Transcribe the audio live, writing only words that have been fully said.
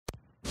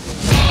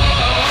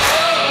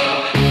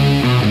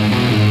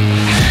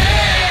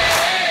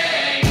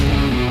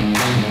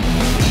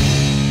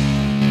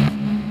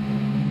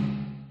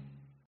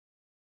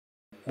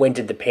when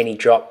did the penny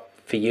drop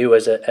for you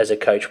as a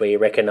coach, where you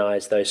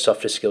recognise those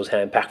softer skills,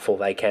 how impactful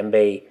they can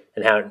be,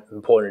 and how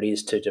important it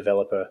is to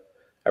develop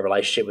a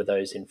relationship with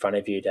those in front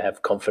of you, to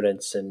have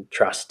confidence and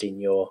trust in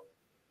your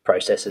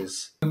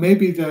processes?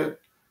 Maybe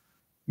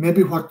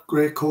what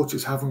great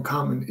coaches have in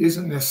common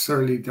isn't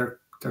necessarily their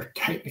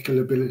technical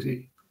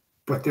ability,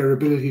 but their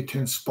ability to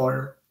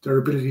inspire, their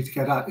ability to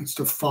get athletes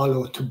to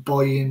follow, to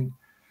buy in,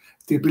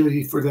 the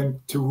ability for them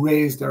to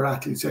raise their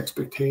athletes'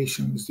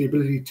 expectations, the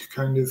ability to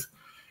kind of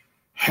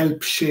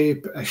help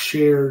shape a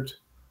shared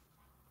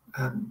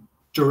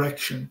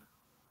direction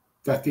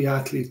that the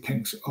athlete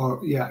thinks,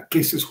 oh yeah,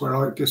 this is where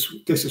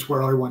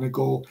I want to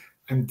go,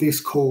 and this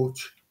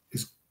coach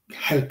is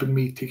helping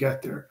me to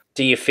get there.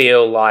 Do you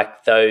feel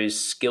like those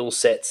skill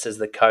sets as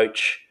the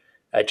coach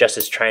are just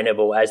as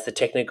trainable as the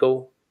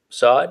technical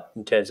side,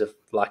 in terms of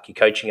like your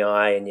coaching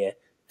eye and your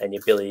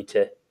ability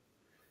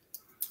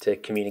to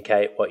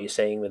communicate what you're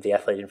seeing with the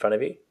athlete in front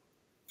of you?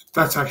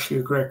 That's actually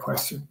a great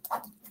question.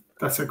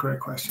 That's a great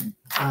question,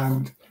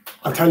 and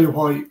I'll tell you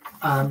why.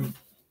 And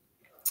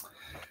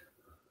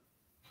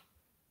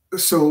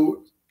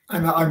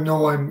I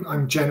know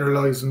I'm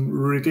generalizing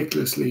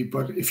ridiculously,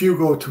 but if you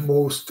go to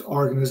most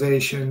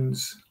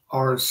organizations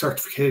or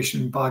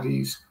certification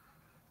bodies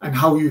and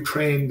how you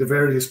train the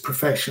various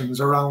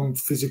professions around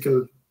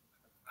physical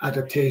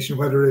adaptation,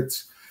 whether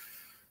it's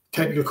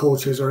technical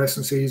coaches or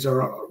S&Cs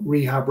or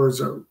rehabbers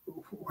or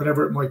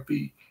whatever it might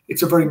be,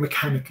 it's a very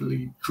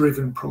mechanically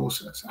driven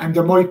process. And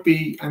there might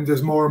be, and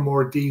there's more and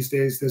more these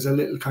days, there's a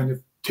little kind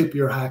of tip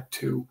your hat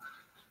to,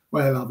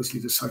 well, obviously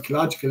there's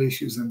psychological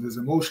issues and there's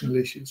emotional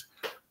issues,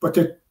 but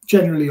they're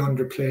generally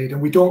underplayed, and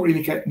we don't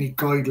really get any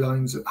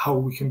guidelines of how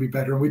we can be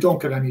better, and we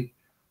don't get any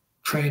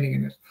training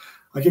in it.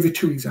 I'll give you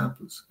two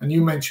examples, and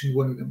you mentioned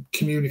one of them,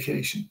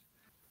 communication.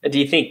 And do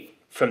you think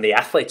from the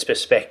athlete's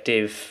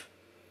perspective,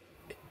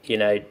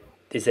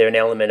 is there an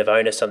element of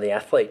onus on the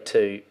athlete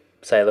to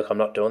say, look, I'm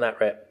not doing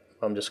that rep,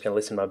 I'm just going to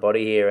listen to my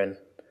body here? And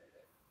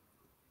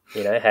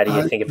how do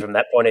you think of it from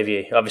that point of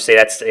view? Obviously,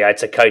 that's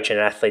it's a coach and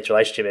an athlete's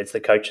relationship. It's the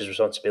coach's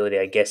responsibility,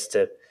 I guess,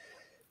 to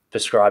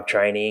prescribe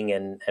training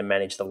and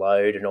manage the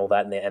load and all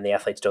that, and the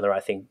athlete's doing the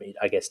right thing,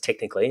 I guess,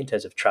 technically, in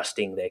terms of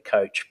trusting their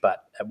coach.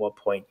 But at what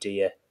point do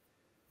you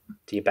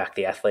back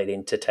the athlete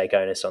in to take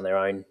onus on their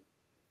own?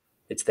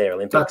 It's their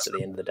Olympics at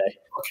the end of the day.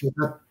 Okay,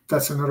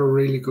 that's another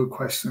really good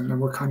question, and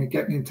we're kind of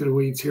getting into the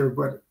weeds here,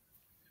 but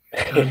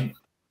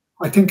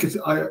I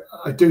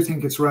do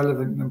think it's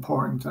relevant and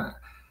important.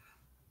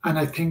 And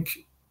I think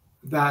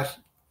that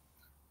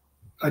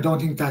I don't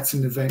think that's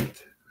an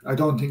event. I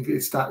don't think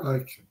it's that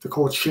like the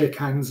coach shake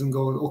hands and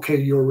go, okay,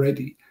 you're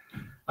ready.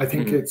 I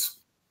think it's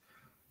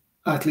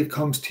athlete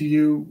comes to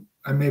you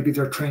and maybe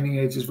their training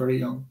age is very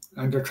young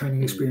and their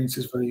training experience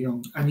is very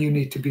young, and you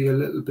need to be a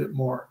little bit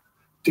more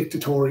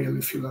dictatorial,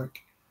 if you like.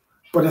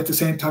 But at the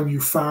same time,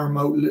 you farm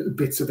out little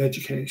bits of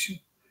education.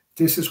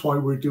 This is why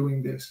we're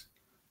doing this.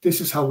 This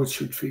is how it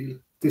should feel.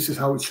 This is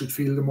how it should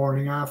feel the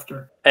morning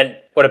after. And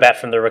what about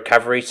from the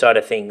recovery side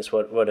of things?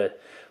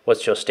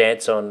 What's your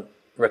stance on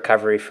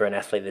recovery for an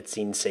athlete that's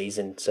in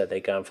season, so they're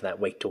going from that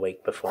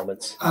week-to-week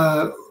performance?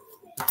 Well,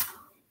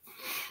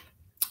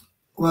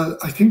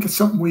 I think it's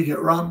something we get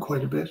wrong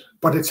quite a bit,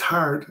 but it's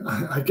hard.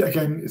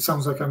 Again, it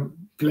sounds like I'm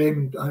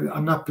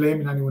not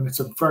blaming anyone.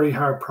 It's a very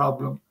hard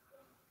problem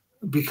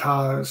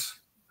because,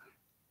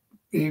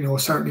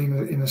 certainly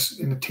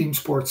in a team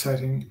sport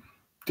setting,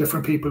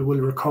 different people will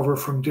recover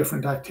from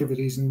different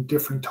activities and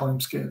different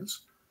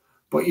timescales,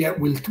 but yet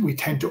we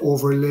tend to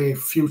overlay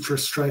future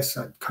stress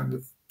at kind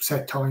of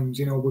set times.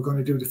 We're going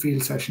to do the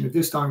field session at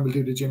this time, we'll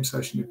do the gym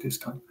session at this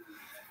time.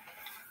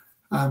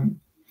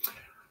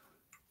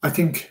 I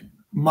think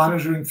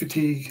monitoring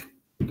fatigue,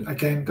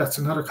 again, that's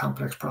another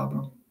complex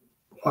problem.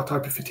 What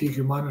type of fatigue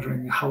you're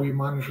monitoring, how you're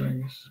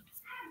monitoring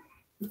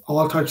it.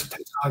 All types of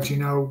technology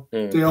now,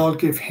 they all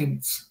give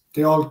hints.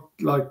 They're all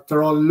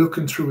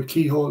looking through a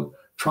keyhole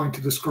trying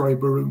to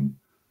describe a room.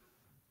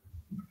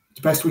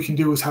 The best we can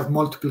do is have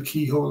multiple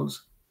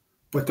keyholes,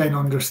 but then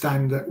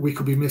understand that we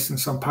could be missing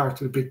some part of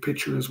the big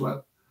picture as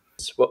well.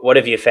 What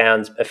have you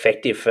found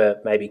effective for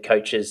maybe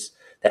coaches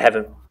that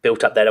haven't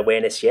built up that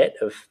awareness yet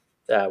of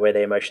where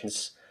their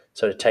emotions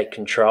sort of take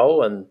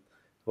control, and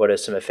what are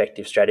some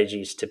effective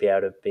strategies to be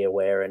able to be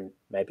aware and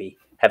maybe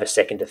have a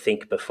second to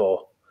think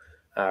before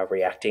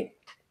reacting?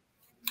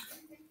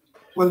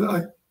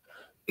 Well,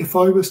 if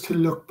I was to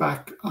look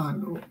back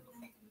on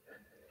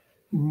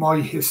my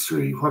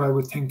history, what I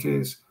would think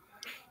is,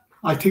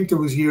 I think there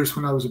was years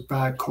when I was a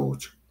bad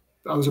coach.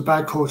 I was a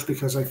bad coach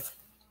because I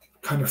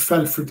kind of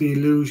fell for the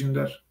illusion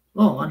that,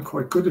 oh, I'm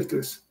quite good at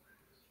this,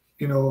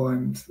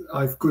 and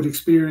I've good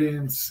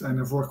experience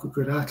and I've worked with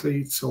good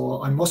athletes,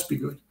 so I must be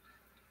good.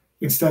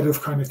 Instead of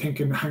kind of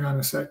thinking, hang on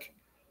a sec,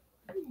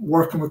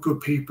 working with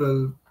good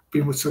people,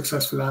 being with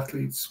successful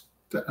athletes,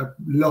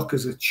 luck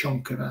is a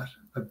chunk of that,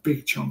 a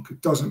big chunk.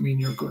 It doesn't mean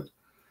you're good.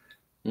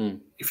 If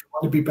you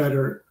want to be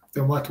better,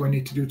 then what do I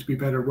need to do to be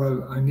better?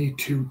 Well, I need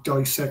to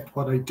dissect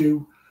what I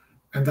do,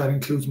 and that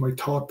includes my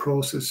thought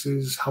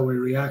processes, how I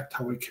react,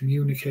 how I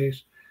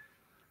communicate.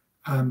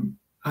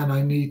 and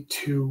I need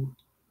to,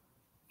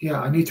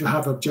 I need to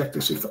have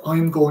objectives. If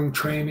I'm going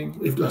training,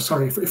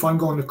 if I'm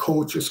going to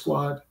coach a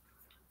squad,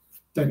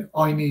 then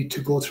I need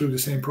to go through the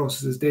same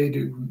process as they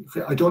do.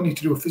 I don't need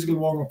to do a physical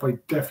warm-up. I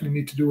definitely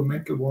need to do a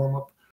mental warm-up.